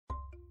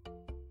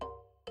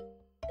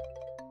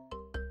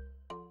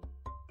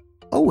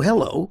Oh,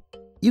 hello.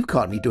 You've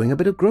caught me doing a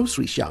bit of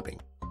grocery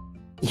shopping.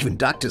 Even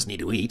doctors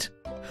need to eat.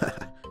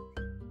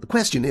 The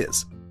question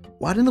is,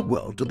 what in the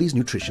world do these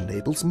nutrition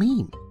labels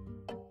mean?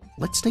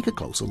 Let's take a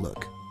closer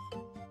look.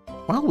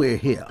 While we're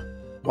here,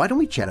 why don't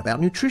we chat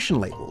about nutrition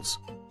labels?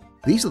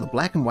 These are the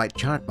black and white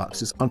chart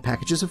boxes on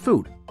packages of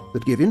food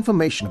that give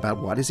information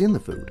about what is in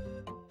the food.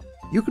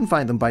 You can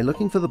find them by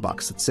looking for the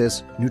box that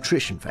says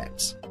Nutrition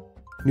Facts.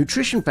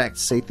 Nutrition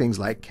facts say things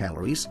like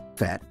calories,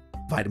 fat,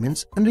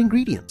 vitamins, and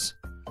ingredients.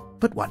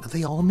 But what do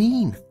they all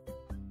mean?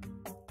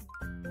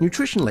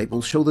 Nutrition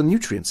labels show the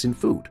nutrients in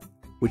food,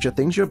 which are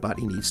things your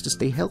body needs to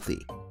stay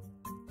healthy.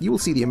 You will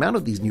see the amount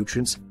of these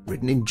nutrients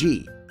written in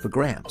G for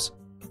grams,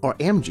 or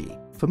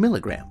mg for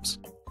milligrams.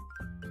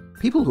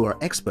 People who are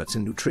experts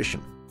in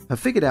nutrition have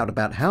figured out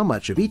about how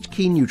much of each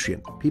key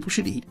nutrient people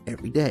should eat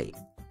every day.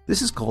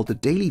 This is called the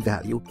daily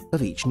value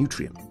of each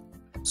nutrient.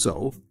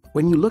 So,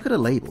 when you look at a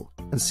label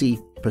and see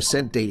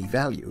 % daily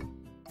value,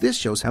 this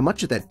shows how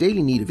much of that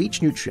daily need of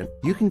each nutrient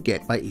you can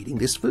get by eating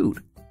this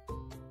food.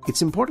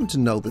 It's important to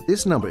know that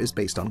this number is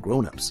based on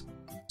grown-ups,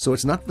 so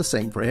it's not the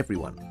same for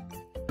everyone,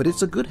 but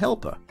it's a good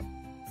helper.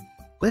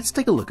 Let's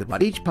take a look at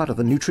what each part of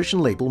the nutrition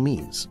label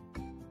means.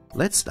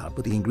 Let's start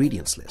with the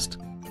ingredients list.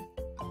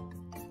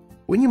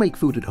 When you make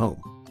food at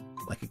home,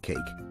 like a cake,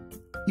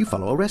 you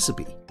follow a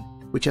recipe,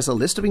 which has a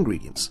list of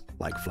ingredients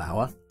like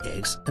flour,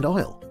 eggs, and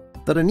oil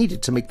that are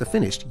needed to make the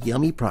finished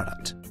yummy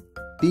product.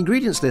 The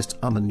ingredients list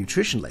on the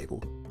nutrition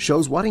label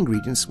shows what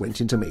ingredients went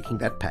into making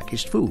that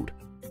packaged food.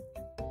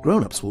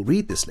 Grown-ups will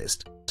read this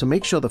list to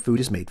make sure the food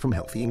is made from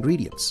healthy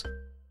ingredients,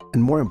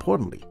 and more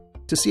importantly,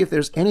 to see if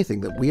there's anything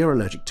that we are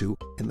allergic to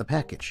in the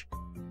package.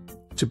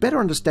 To better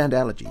understand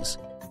allergies,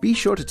 be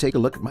sure to take a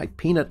look at my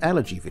peanut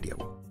allergy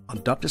video on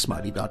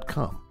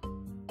drsmarty.com.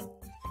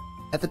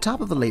 At the top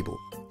of the label,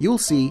 you'll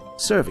see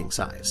serving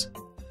size.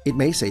 It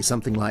may say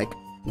something like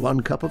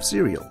 1 cup of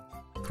cereal,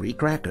 3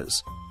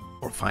 crackers,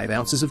 or 5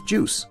 ounces of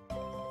juice.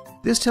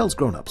 This tells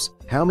grown-ups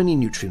how many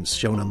nutrients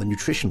shown on the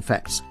nutrition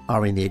facts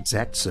are in the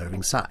exact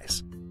serving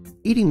size.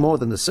 Eating more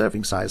than the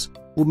serving size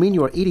will mean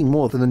you are eating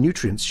more than the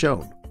nutrients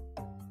shown.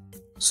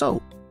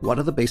 So, what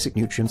are the basic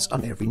nutrients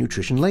on every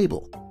nutrition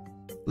label?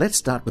 Let's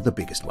start with the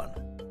biggest one,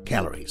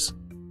 calories.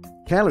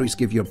 Calories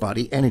give your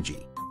body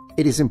energy.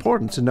 It is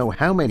important to know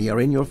how many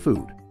are in your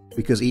food,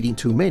 because eating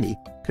too many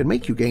can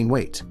make you gain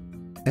weight.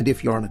 And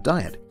if you're on a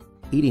diet,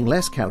 eating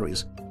less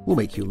calories will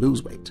make you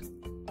lose weight.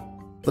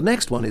 The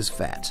next one is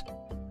fat.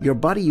 Your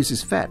body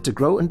uses fat to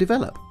grow and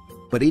develop,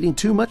 but eating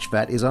too much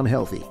fat is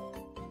unhealthy.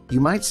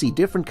 You might see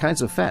different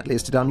kinds of fat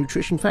listed on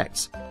nutrition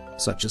facts,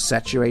 such as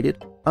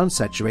saturated,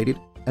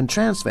 unsaturated, and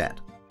trans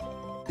fat.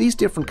 These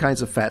different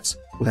kinds of fats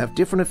will have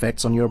different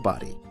effects on your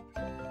body.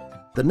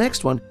 The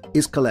next one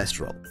is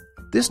cholesterol.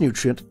 This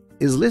nutrient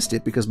is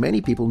listed because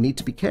many people need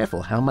to be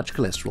careful how much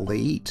cholesterol they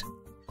eat,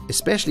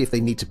 especially if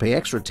they need to pay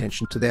extra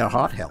attention to their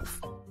heart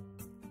health.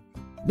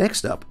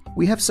 Next up,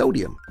 we have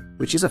sodium,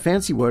 which is a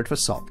fancy word for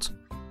salt.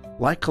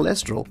 Like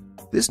cholesterol,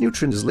 this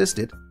nutrient is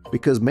listed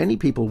because many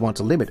people want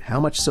to limit how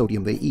much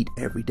sodium they eat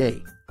every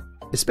day,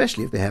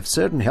 especially if they have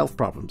certain health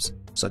problems,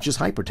 such as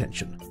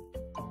hypertension.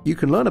 You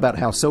can learn about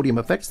how sodium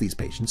affects these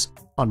patients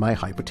on my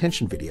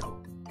hypertension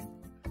video.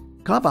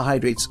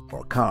 Carbohydrates,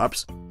 or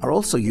carbs, are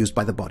also used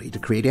by the body to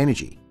create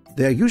energy.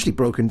 They are usually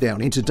broken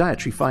down into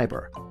dietary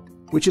fiber,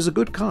 which is a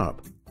good carb,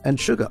 and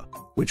sugar,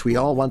 which we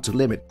all want to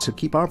limit to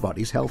keep our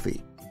bodies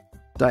healthy.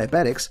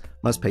 Diabetics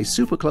must pay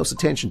super close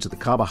attention to the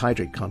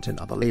carbohydrate content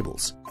on the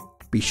labels.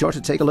 Be sure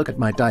to take a look at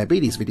my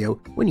diabetes video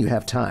when you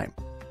have time.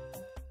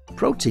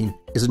 Protein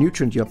is a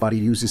nutrient your body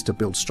uses to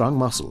build strong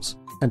muscles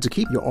and to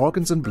keep your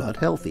organs and blood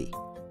healthy.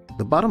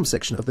 The bottom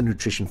section of the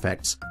nutrition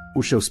facts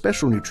will show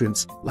special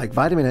nutrients like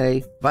vitamin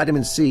A,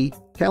 vitamin C,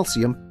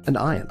 calcium, and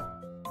iron.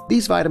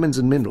 These vitamins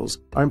and minerals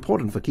are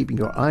important for keeping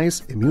your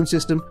eyes, immune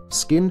system,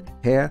 skin,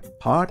 hair,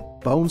 heart,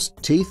 bones,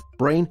 teeth,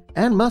 brain,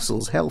 and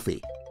muscles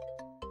healthy.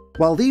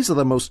 While these are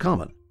the most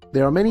common,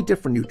 there are many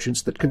different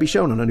nutrients that can be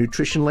shown on a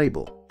nutrition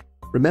label.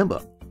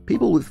 Remember,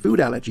 people with food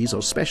allergies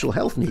or special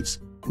health needs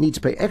need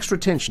to pay extra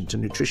attention to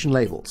nutrition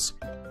labels.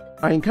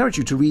 I encourage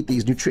you to read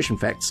these nutrition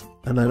facts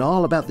and learn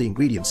all about the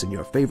ingredients in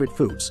your favorite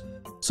foods,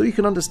 so you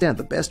can understand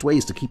the best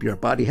ways to keep your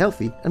body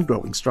healthy and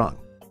growing strong.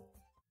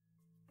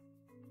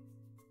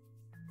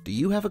 Do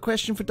you have a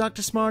question for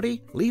Dr.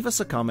 Smarty? Leave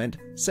us a comment,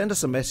 send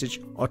us a message,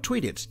 or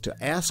tweet it to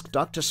Ask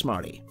Dr.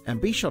 Smarty. And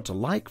be sure to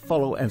like,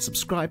 follow, and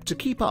subscribe to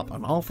keep up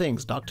on all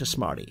things Dr.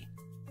 Smarty.